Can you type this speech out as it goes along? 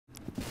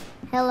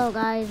Hello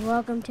guys,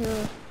 welcome to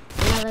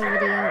another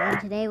video, and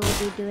today we'll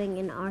be doing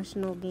an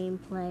Arsenal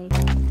gameplay.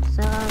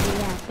 So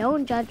yeah,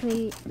 don't judge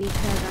me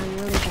because I'm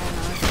really bad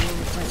at Arsenal,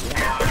 but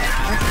yeah,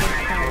 let's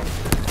get started.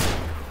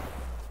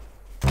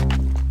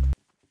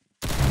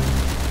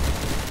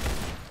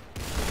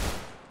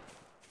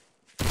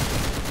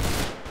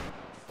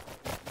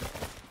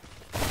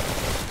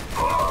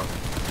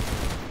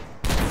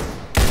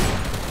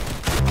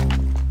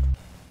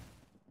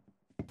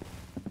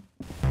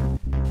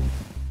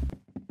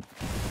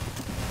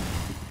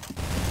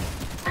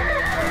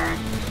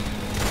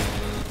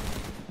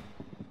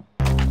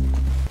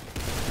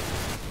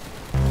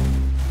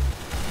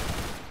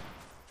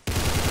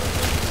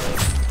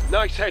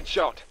 Nice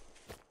headshot.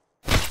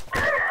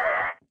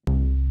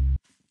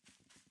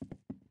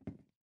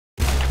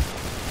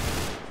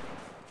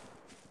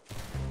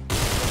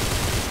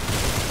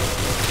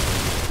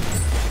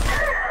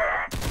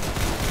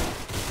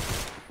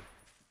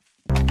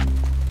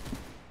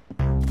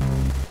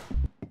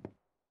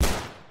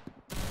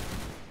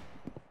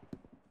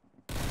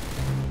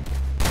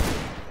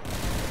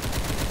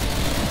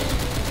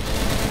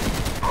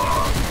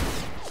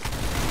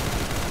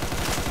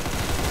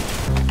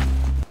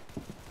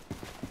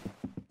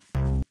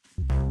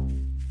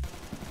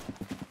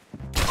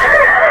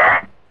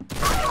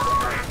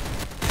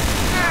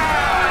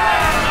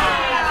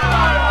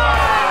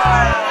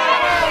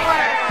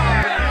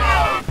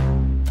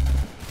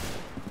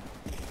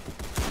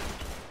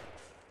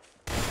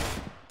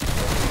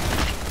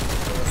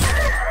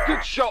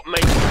 Good shot,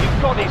 mate.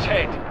 You've got his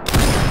head.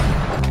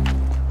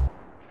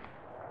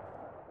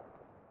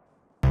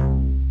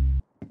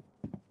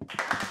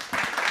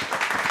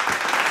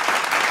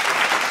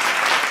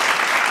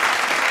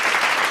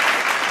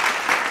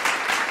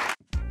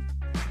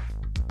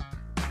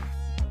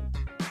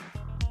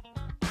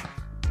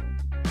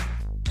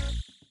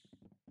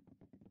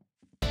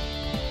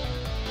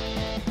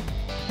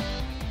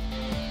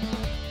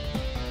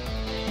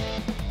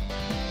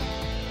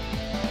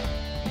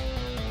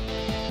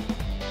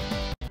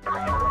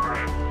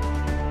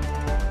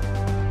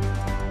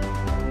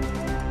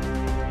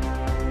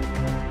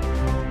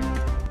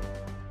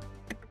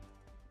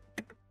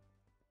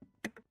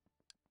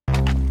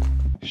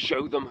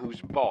 Show them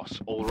who's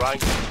boss, all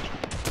right?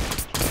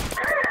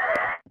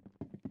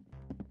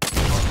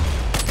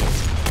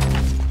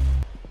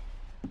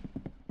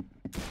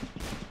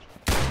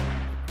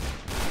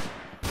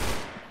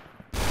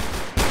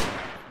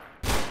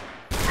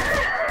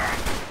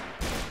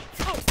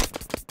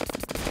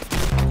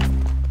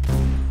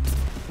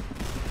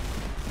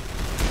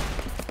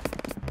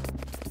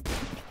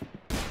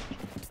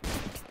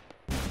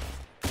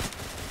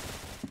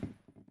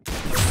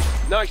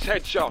 Nice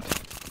headshot.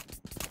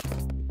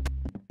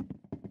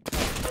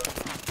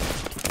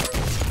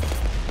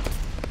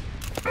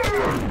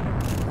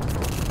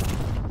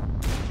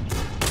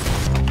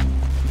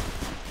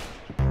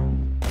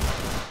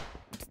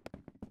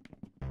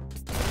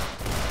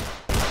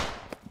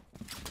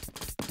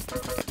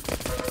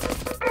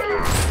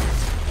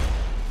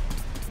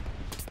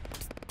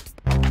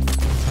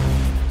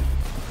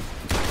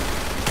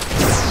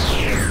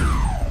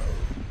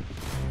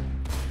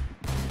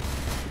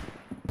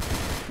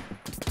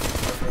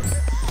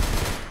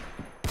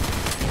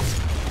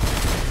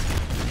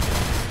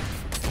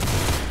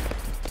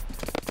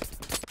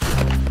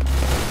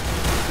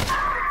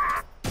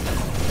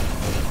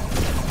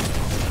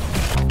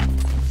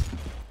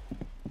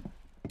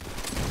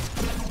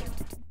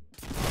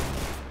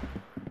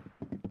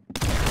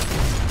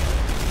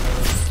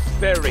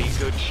 Very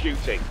good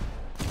shooting.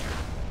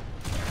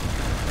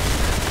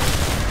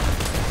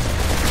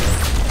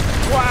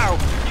 Wow,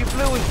 you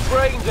blew his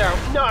brains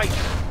out.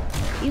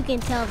 Nice. You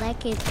can tell that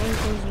kid's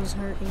ankles was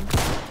hurting.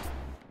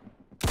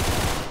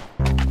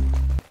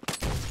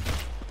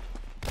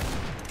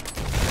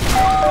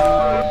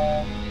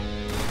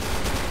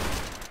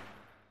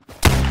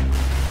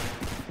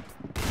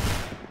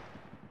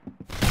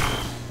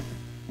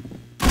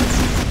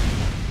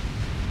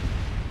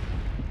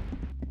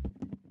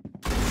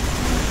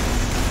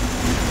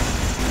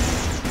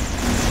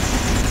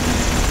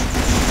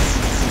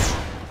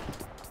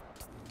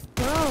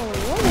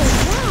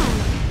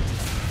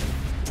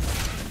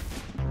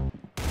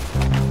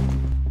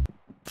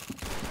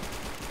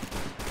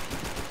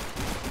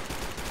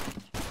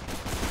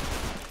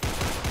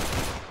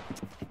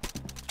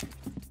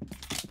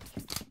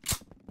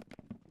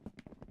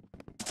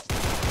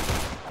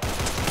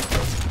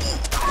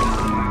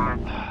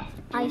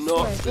 Do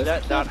not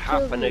let that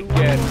happen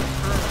again.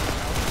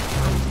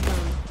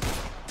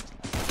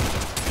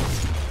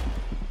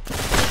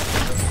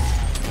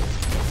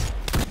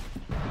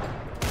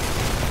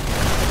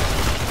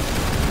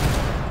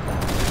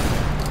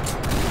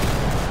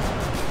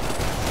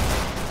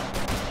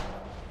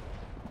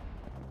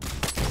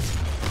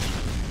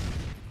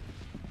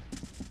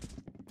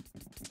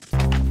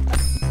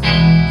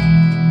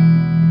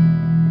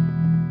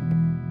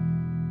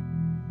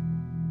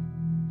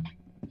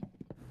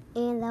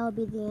 And that will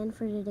be the end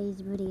for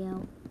today's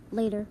video.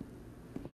 Later.